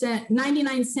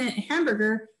 99-cent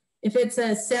hamburger if it's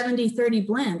a 70-30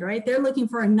 blend, right? They're looking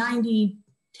for a 90-10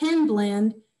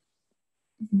 blend.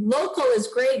 Local is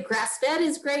great, grass-fed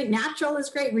is great, natural is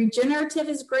great, regenerative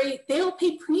is great. They'll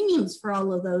pay premiums for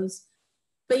all of those.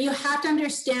 But you have to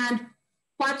understand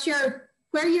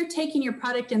where you're taking your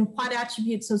product and what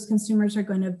attributes those consumers are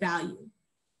going to value.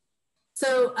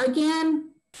 So again,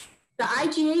 the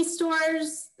IGA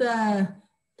stores, the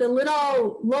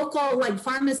little local, like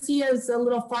Pharmacia is a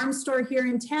little farm store here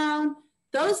in town,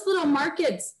 those little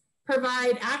markets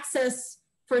provide access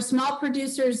for small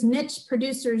producers, niche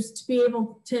producers to be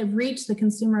able to reach the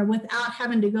consumer without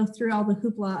having to go through all the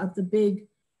hoopla of the big,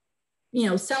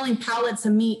 selling pallets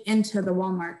of meat into the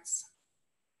Walmarts.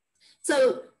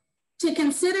 So to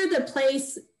consider the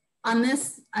place on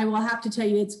this, I will have to tell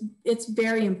you, it's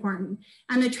very important.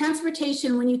 And the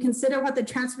transportation, when you consider what the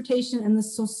transportation and the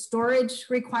storage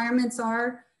requirements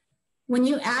are, when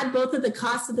you add both of the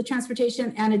costs of the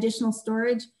transportation and additional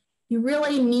storage, you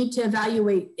really need to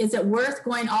evaluate, is it worth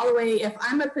going all the way? If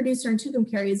I'm a producer in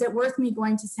Tucumcari, is it worth me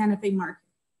going to Santa Fe Market?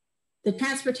 The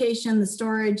transportation, the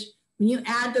storage, when you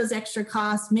add those extra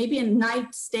costs, maybe a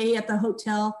night stay at the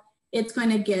hotel, it's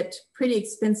going to get pretty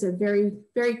expensive very,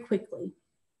 very quickly.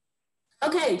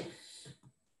 Okay,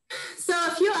 so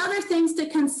a few other things to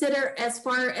consider as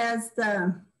far as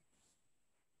the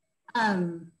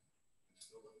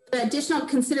additional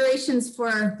considerations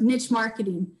for niche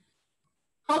marketing.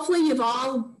 Hopefully you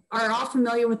are all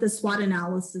familiar with the SWOT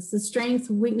analysis, the strengths,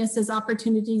 weaknesses,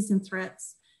 opportunities, and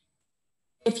threats.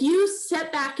 If you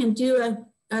sit back and do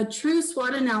a true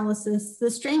SWOT analysis,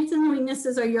 the strengths and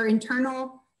weaknesses are your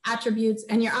internal attributes,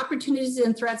 and your opportunities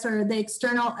and threats are the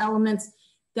external elements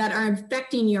that are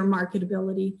affecting your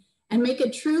marketability. And make a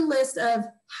true list of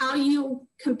how you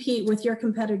compete with your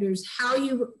competitors, how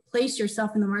you place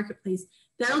yourself in the marketplace.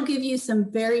 That'll give you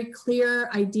some very clear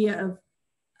idea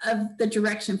of the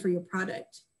direction for your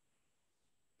product.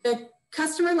 The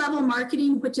customer level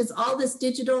marketing, which is all this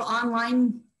digital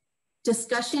online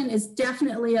discussion, is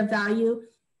definitely of value.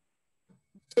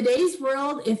 Today's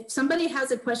world, if somebody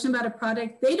has a question about a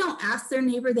product, they don't ask their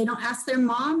neighbor, they don't ask their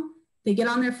mom, they get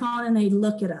on their phone and they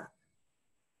look it up.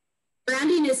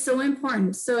 Branding is so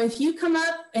important. So if you come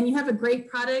up and you have a great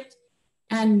product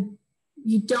and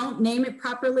you don't name it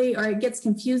properly, or it gets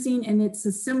confusing and it's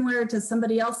similar to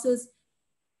somebody else's,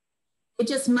 it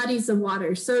just muddies the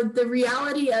water. So the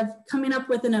reality of coming up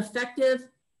with an effective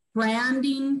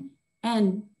branding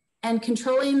and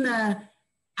controlling the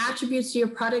attributes to your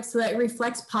product so that it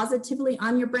reflects positively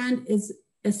on your brand is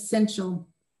essential.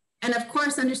 And of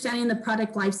course, understanding the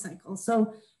product life cycle.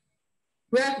 So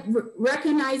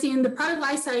recognizing the product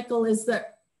life cycle is the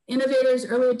innovators,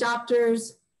 early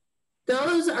adopters.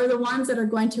 Those are the ones that are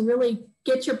going to really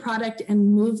get your product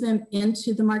and move them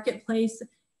into the marketplace,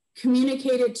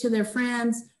 communicate it to their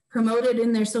friends, promote it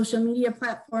in their social media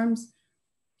platforms.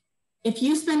 If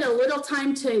you spend a little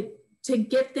time to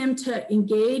get them to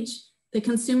engage, the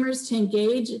consumers to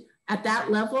engage at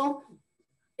that level,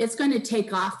 it's going to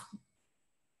take off,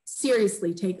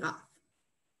 seriously take off.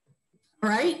 All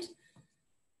right?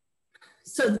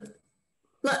 So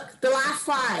look, the last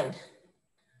slide.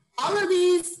 All of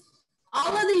these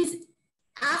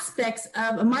aspects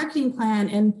of a marketing plan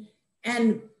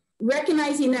and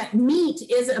recognizing that meat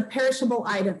is a perishable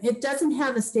item. It doesn't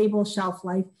have a stable shelf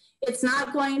life. It's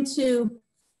not going to,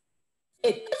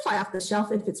 it could fly off the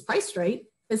shelf if it's priced right.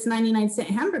 If it's 99-cent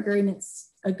hamburger and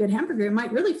it's a good hamburger, it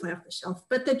might really fly off the shelf.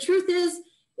 But the truth is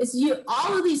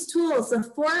all of these tools, the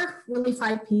 4 really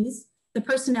 5 Ps, the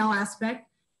personnel aspect,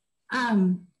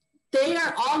 they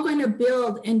are all going to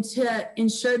build and to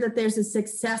ensure that there's a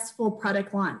successful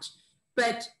product launch.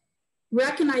 But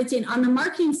recognizing on the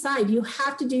marketing side, you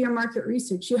have to do your market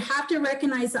research. You have to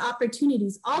recognize the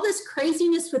opportunities. All this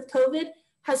craziness with COVID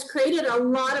has created a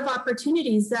lot of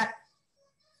opportunities that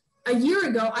a year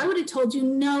ago, I would have told you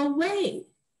no way,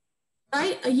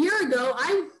 right? A year ago,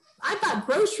 I bought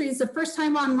groceries the first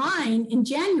time online in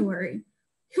January.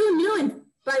 Who knew? And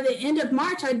by the end of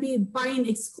March, I'd be buying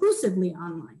exclusively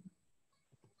online.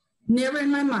 Never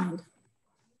in my mind.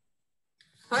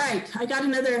 All right, I got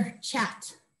another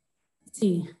chat. Let's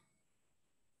see.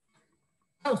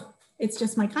 Oh, it's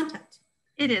just my contact.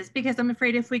 It is, because I'm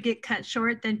afraid if we get cut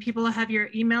short, then people will have your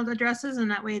email addresses and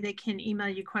that way they can email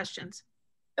you questions.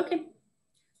 Okay.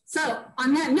 So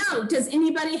on that note, does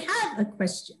anybody have a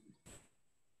question?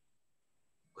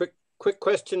 Quick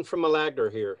question from a lagger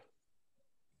here.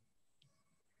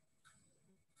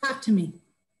 Talk to me.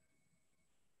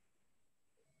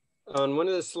 On one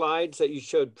of the slides that you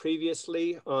showed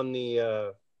previously on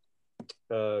the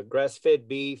grass-fed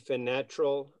beef and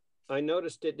natural, I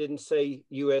noticed it didn't say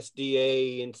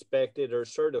USDA inspected or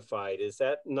certified. Is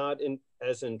that not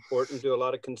as important to a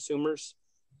lot of consumers?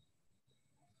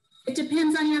 It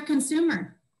depends on your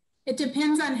consumer. It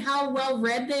depends on how well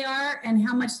read they are and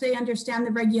how much they understand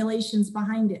the regulations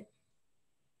behind it.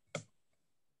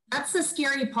 That's the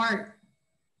scary part,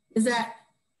 is that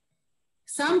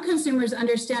some consumers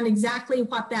understand exactly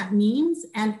what that means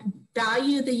and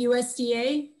value the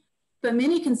USDA, but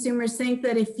many consumers think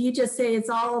that if you just say it's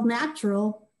all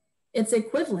natural, it's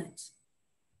equivalent.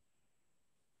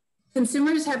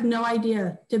 Consumers have no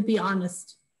idea, to be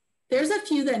honest. There's a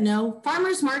few that know.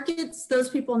 Farmers markets, those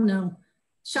people know.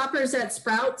 Shoppers at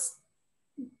Sprouts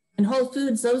and Whole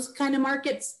Foods, those kind of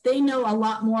markets, they know a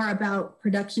lot more about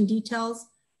production details.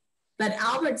 But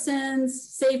Albertsons,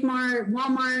 Save Mart,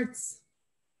 Walmart's,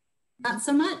 not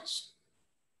so much.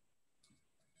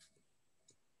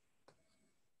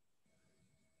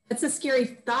 It's a scary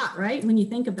thought, right? When you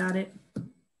think about it.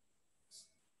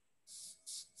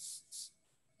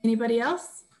 Anybody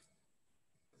else?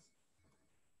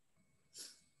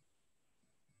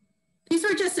 These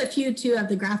are just a few too of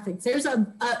the graphics.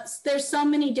 There's so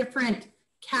many different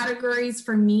categories.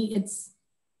 For me, it's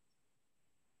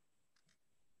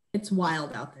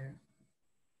wild out there,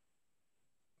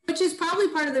 which is probably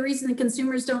part of the reason that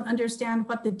consumers don't understand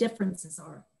what the differences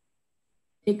are.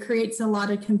 It creates a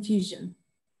lot of confusion.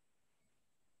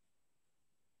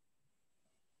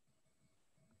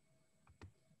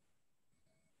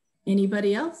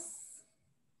 Anybody else?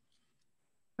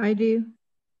 I do.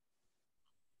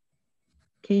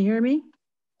 Can you hear me?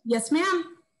 Yes,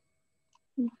 ma'am.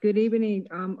 Good evening.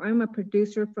 I'm a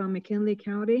producer from McKinley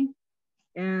County,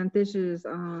 and this is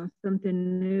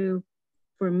something new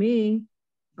for me,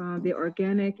 the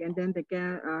organic and then the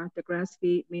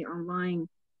grass-fed meat online.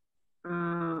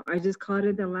 I just caught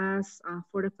it the last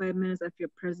 4 to 5 minutes of your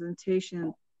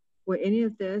presentation. Will any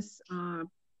of this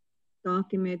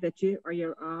document that you or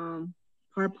your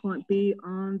PowerPoint be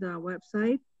on the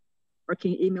website? Or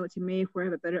can you email it to me if we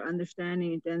have a better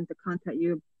understanding and then to contact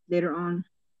you later on?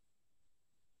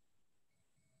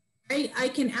 I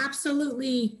can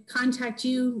absolutely contact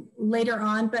you later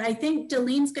on, but I think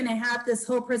Delene's going to have this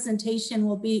whole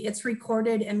presentation it's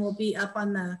recorded and will be up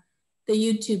on the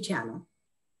YouTube channel.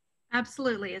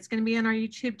 Absolutely. It's going to be on our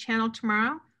YouTube channel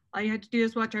tomorrow. All you have to do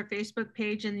is watch our Facebook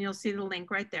page and you'll see the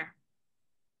link right there.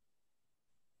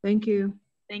 Thank you.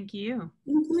 Thank you.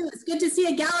 Thank you. It's good to see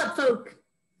a Gallup folk.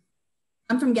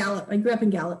 I'm from Gallup. I grew up in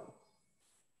Gallup.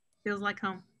 Feels like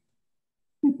home.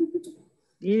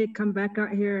 You need to come back out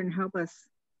here and help us.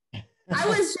 I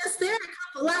was just there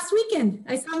last weekend.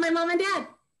 I saw my mom and dad.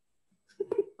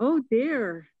 Oh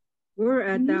dear. We're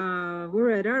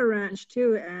at our ranch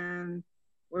too, and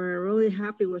we're really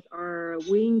happy with our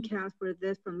wing calves for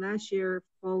this from last year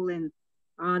foaling.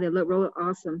 They look really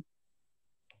awesome.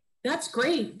 That's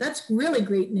great. That's really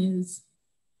great news.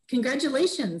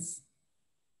 Congratulations.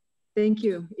 Thank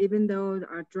you. Even though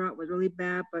our drought was really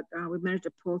bad, but we managed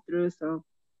to pull through. So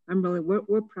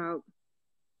we're proud.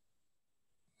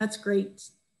 That's great.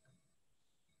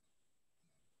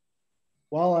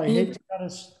 Well, I hate to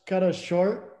cut us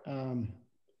short,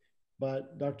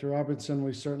 but Dr. Robinson,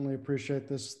 we certainly appreciate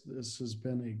this. This has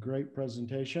been a great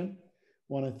presentation. I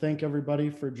want to thank everybody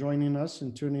for joining us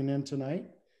and tuning in tonight.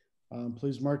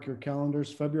 Please mark your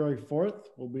calendars. February 4th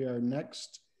will be our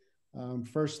next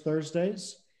first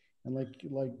Thursdays. And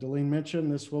like Delene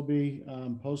mentioned, this will be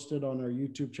posted on our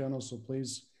YouTube channel. So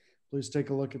please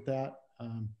take a look at that.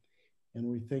 And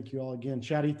we thank you all again.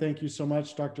 Chatty, thank you so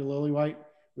much. Dr. Lillywhite,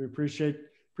 we appreciate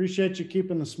you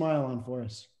keeping the smile on for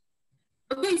us.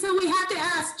 Okay, so we have to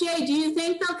ask, Jay, do you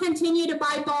think they'll continue to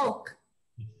buy bulk?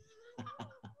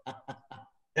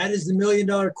 That is the $1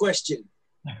 million question.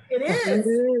 It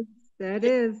is. That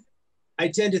is. I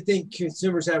tend to think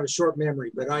consumers have a short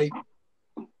memory, but I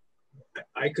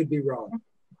could be wrong.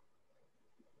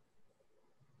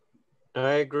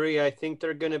 I agree. I think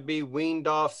they're going to be weaned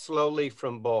off slowly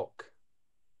from bulk.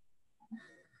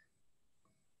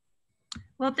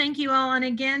 Well, thank you all. And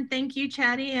again, thank you,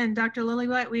 Chatty and Dr.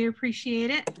 Lillywhite. We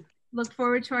appreciate it. Look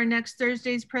forward to our next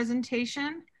Thursday's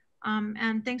presentation.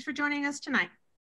 And thanks for joining us tonight.